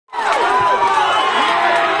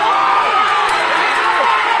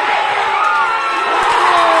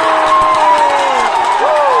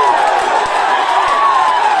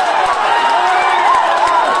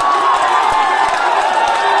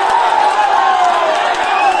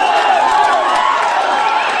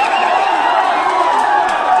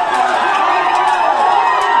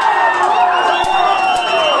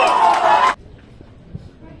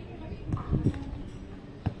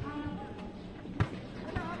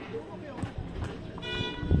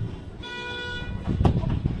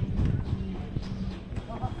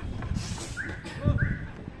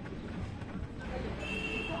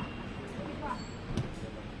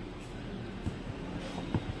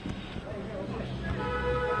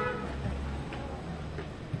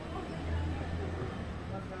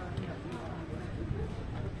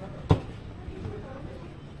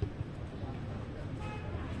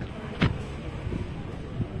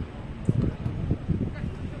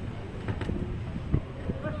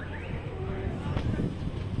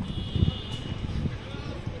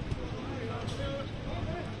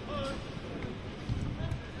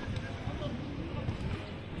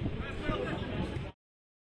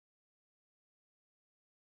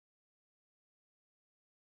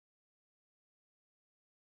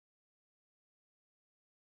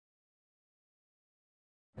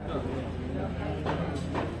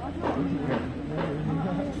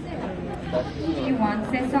P1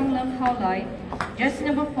 Sesong Love Haulai, jersey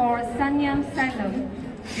number 4 Sanyam Salem,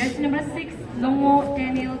 jersey number 6 Longo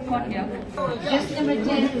Daniel Konyak, jersey number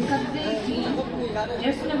 10 Sabde G,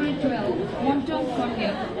 jersey number 12 Montong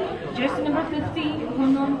Konyak, jersey number 15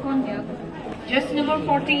 Honon Konyak, jersey number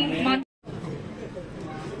 14 Man.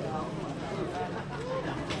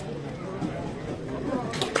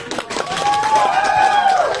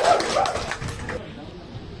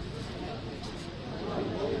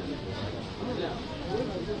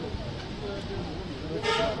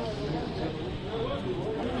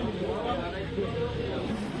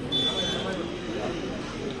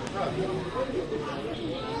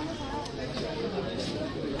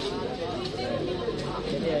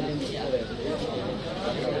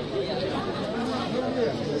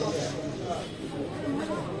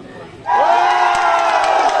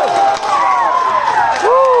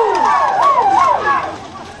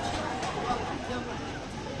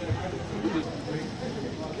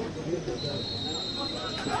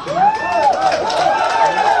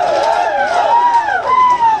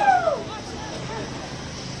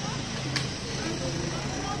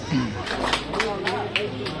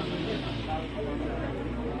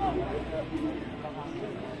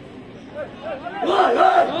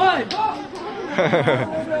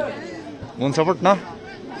 Moon support na.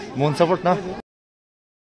 Moon support na.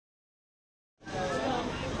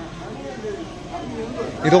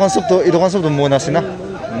 Idokan sub to moon asina.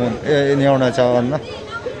 Moon ini orang nak jalan na.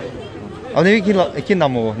 Ani ikin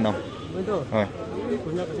namu nam. Oh.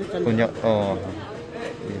 Punya. Oh.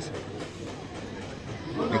 Yes.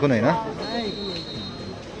 Ikut naik na.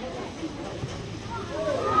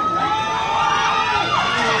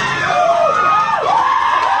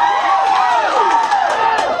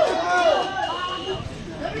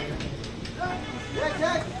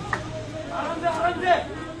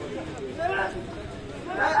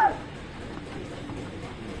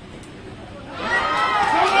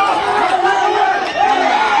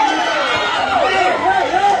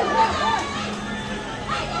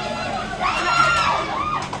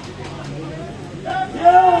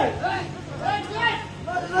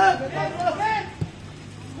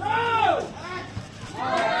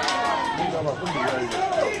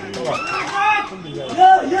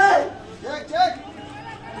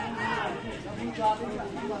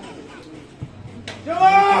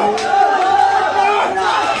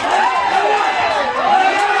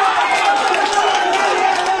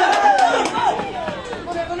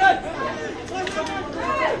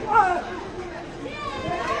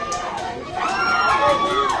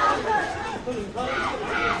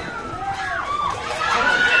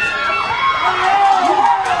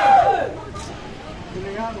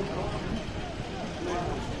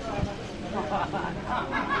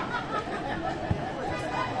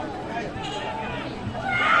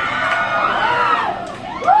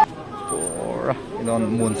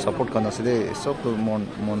 Moon support kan ase de sob to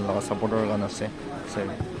moon laga supporter kan ase sai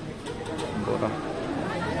bora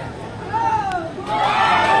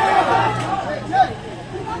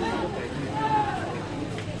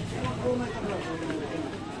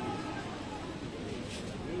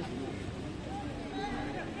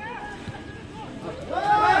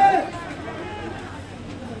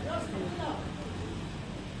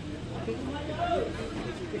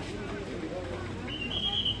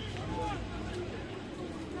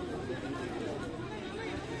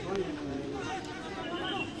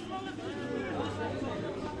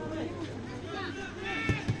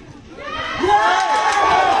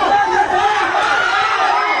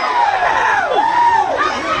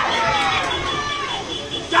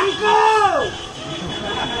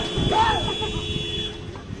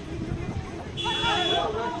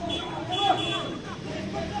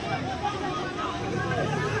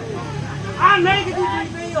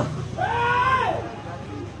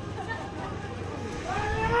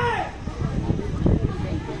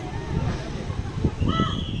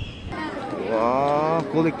wah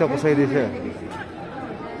kulik tak pasai di sini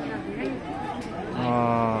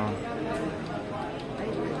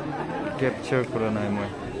capture करना है मैं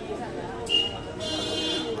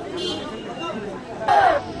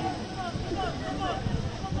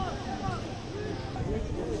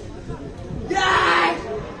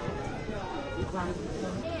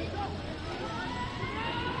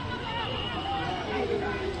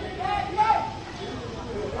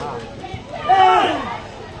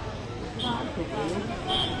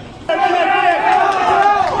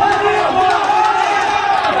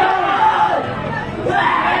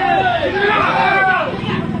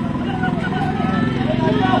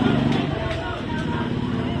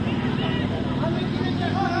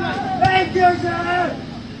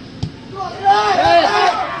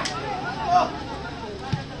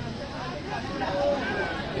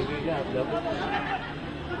Yeah.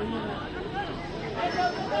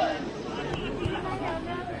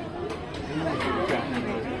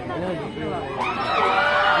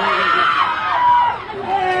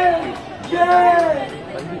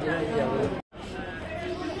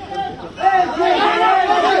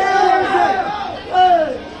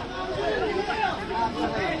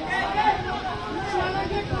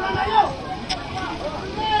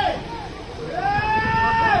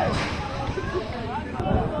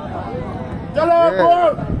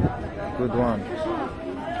 Good one.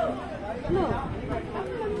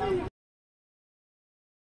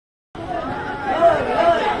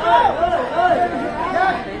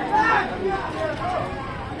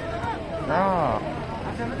 Ah.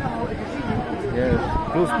 Yes.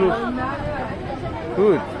 Close, close.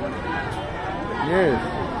 Good. Yes.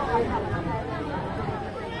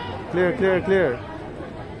 Clear, clear, clear.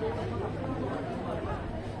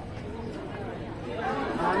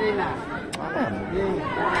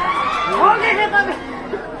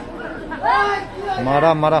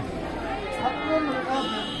 Marah, marah.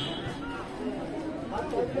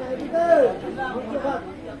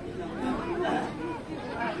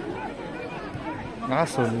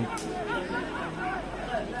 Ngasun.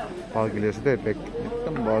 Ball giliyor deh, Phek.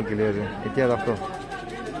 एकदम ball giliyor. Itu aku.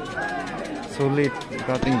 Solid,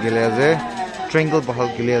 cutting giliyor. Triangle ball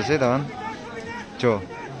giliyor dan. Jo.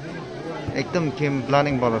 एकदम game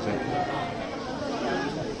planning ball আছে.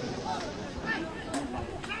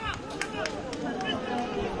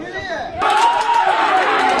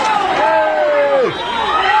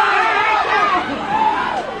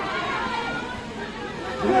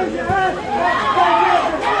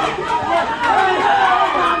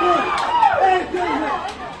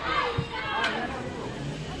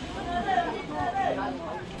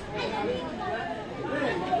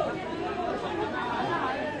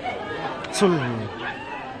 Sul.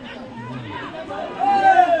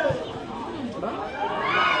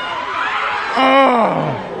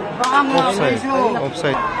 Offside.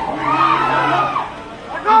 Offside.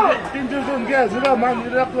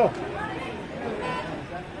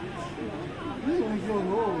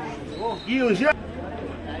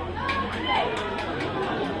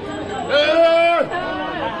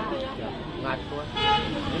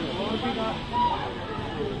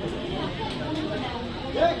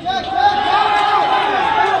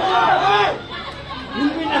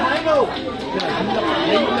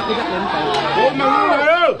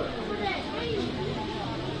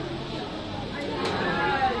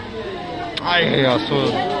 Ay,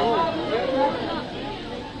 azul.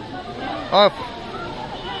 Up.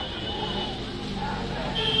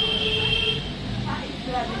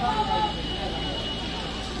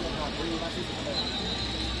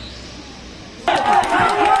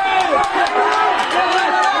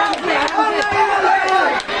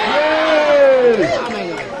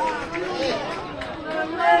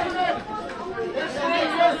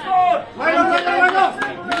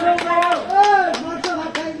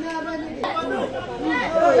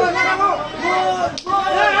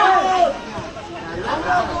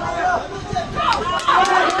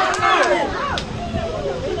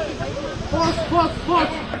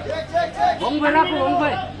 Bóng về ra, bóng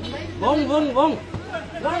về. Bóng, bóng, bóng.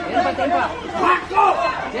 Tempa, tempa.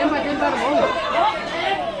 Tempa, tempa, bóng.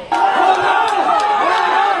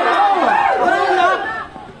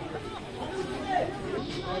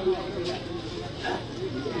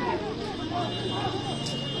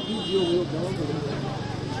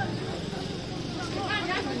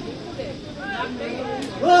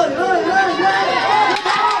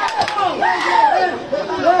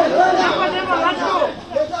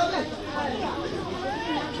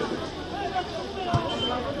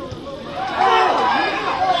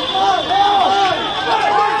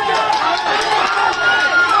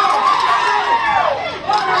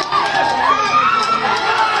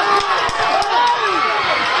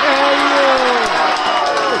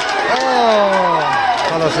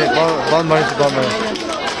 Ball maris, ball maris.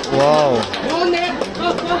 Wow.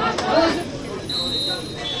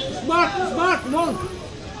 Smart, smart, long.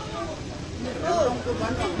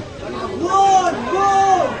 Good,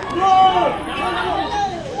 good, good.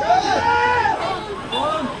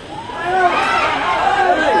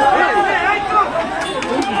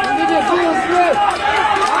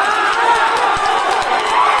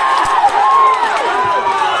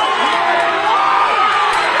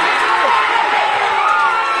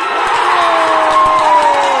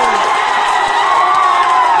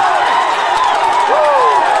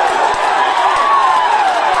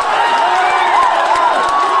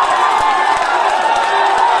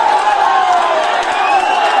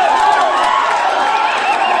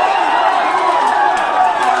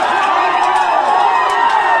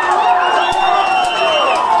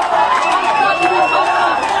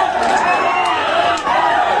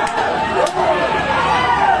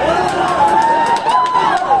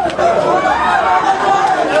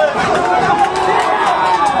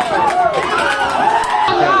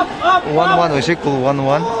 1-1 의식구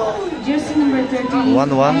 1-1. Jersey number 13.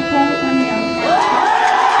 1-1.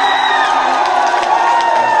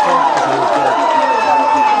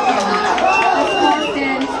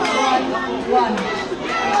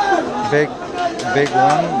 Big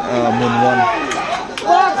one, Moon one.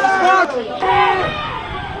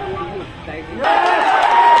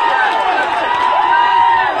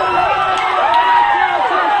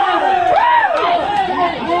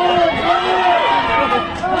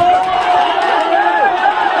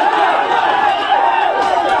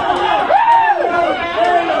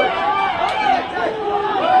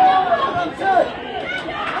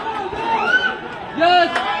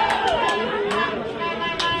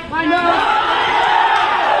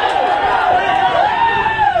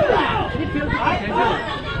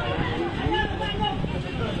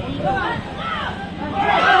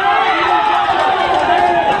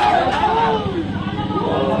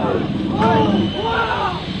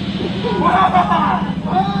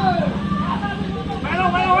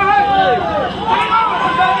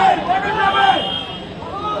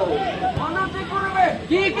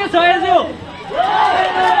 ¿Qué es eso?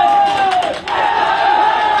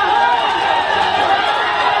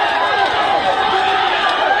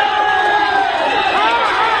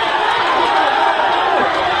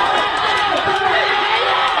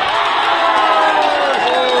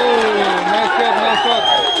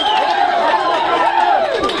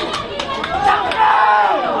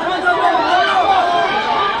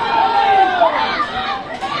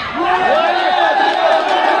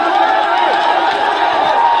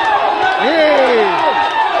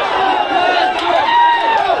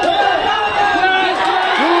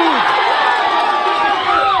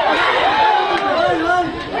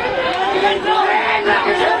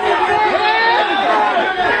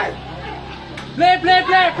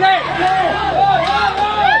 Play!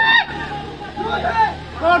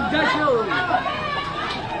 God bless you.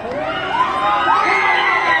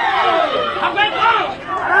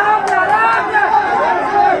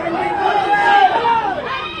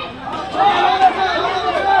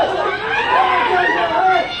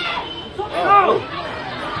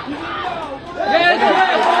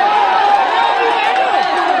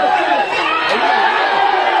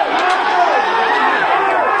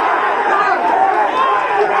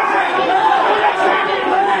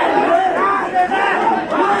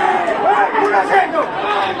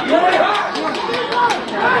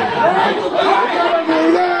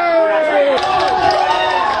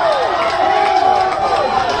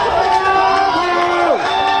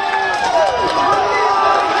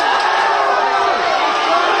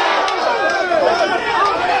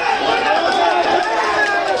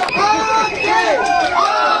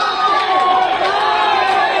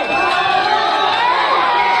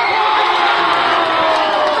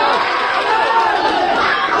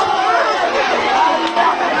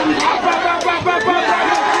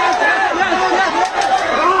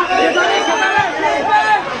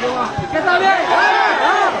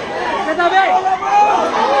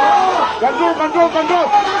 Control.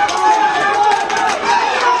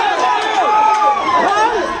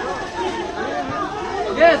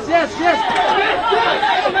 Yes.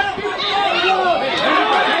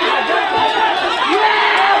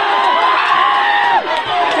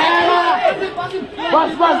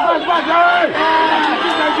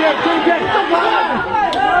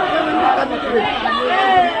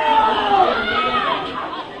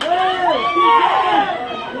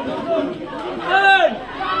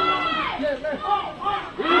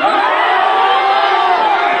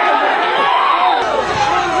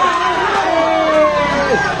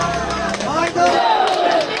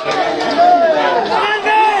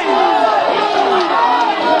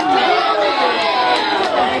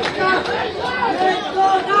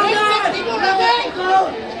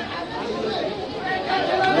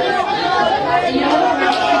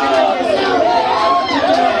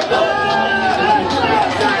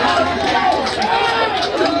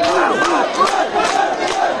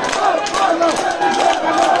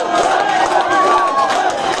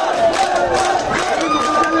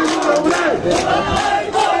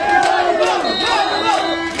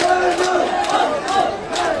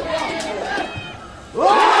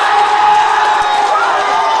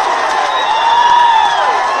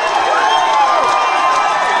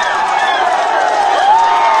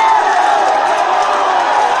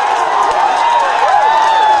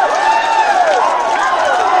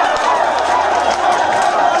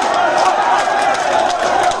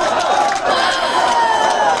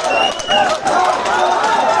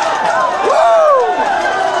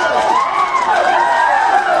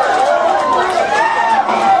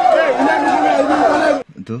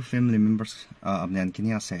 to family members apne an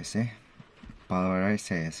kini ase ase power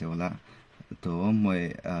ase ase ola to moi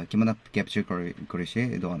kimana capture korise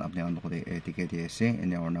do an apne an bokode ticket ase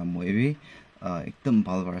ene orna moi bi ekdam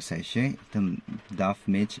bhalbar ase ekdam daf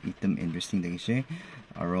match ekdam interesting dagise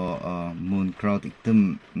aro moon crowd ekdam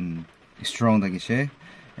strong dagise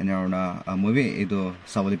ene orna moi bi edo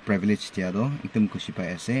sabali privilege dia do ekdam kushi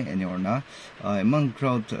pai ase ene orna among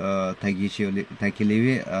crowd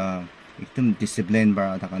tagilewi ekdam discipline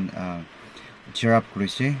bara takan cheer up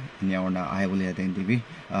korise ene orna ai bole aten dibi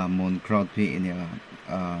moon crowd bi ene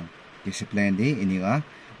discipline di eniga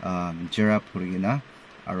cheer up korigina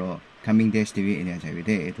aro coming days tv ene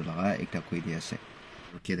jabide etu laga ekta koi di ase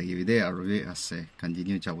okay da gibide aro we ase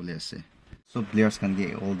continue jabole ase so players can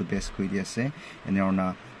get all the best koi di ase ene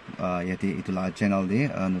orna yati itu laga channel di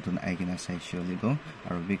notun aigina sai sholi do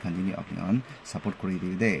aro we continue apni on support kori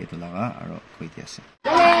di de etu laga aro koi di ase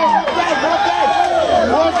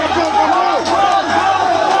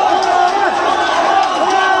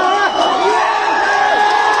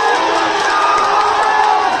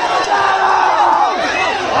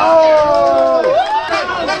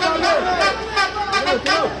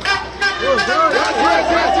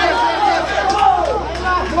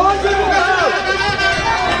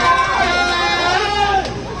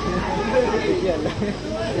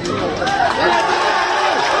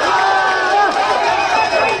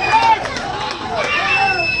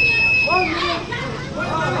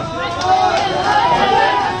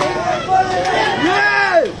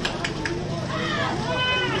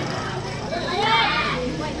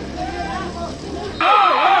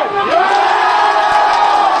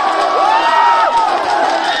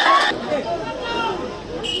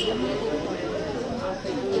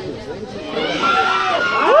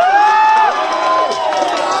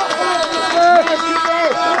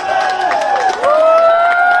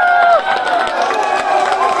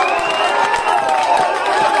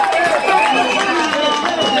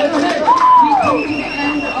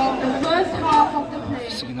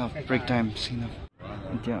break time sina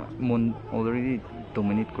intia mon already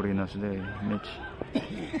dominate korina sile match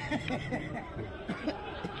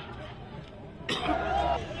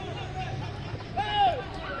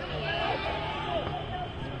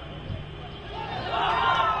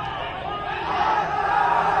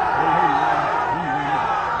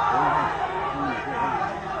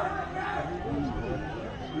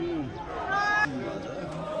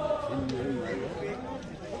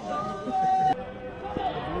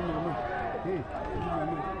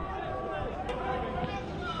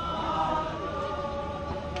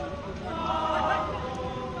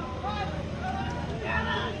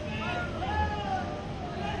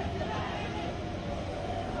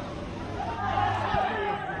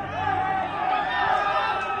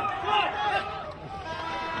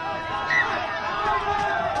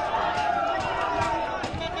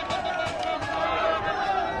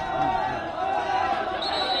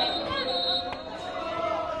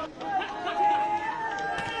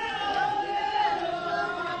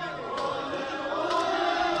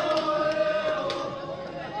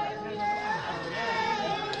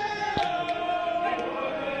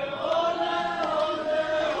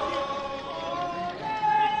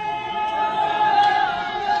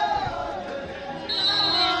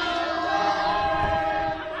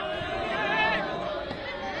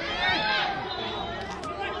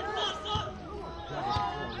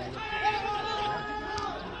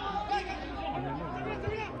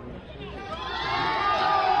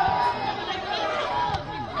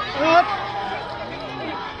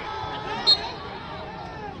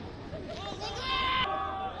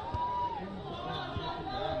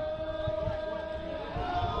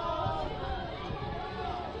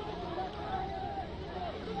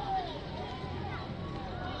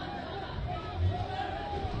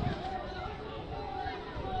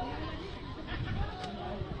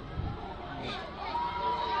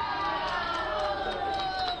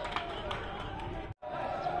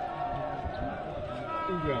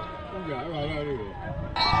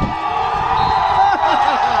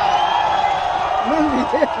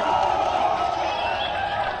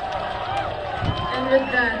And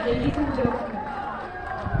with that, ladies and gentlemen,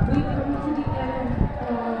 we come to the end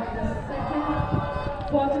of the second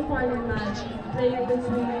quarterfinal match played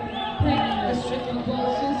between Phek District Football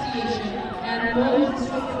Association and Another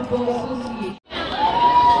District Football Association.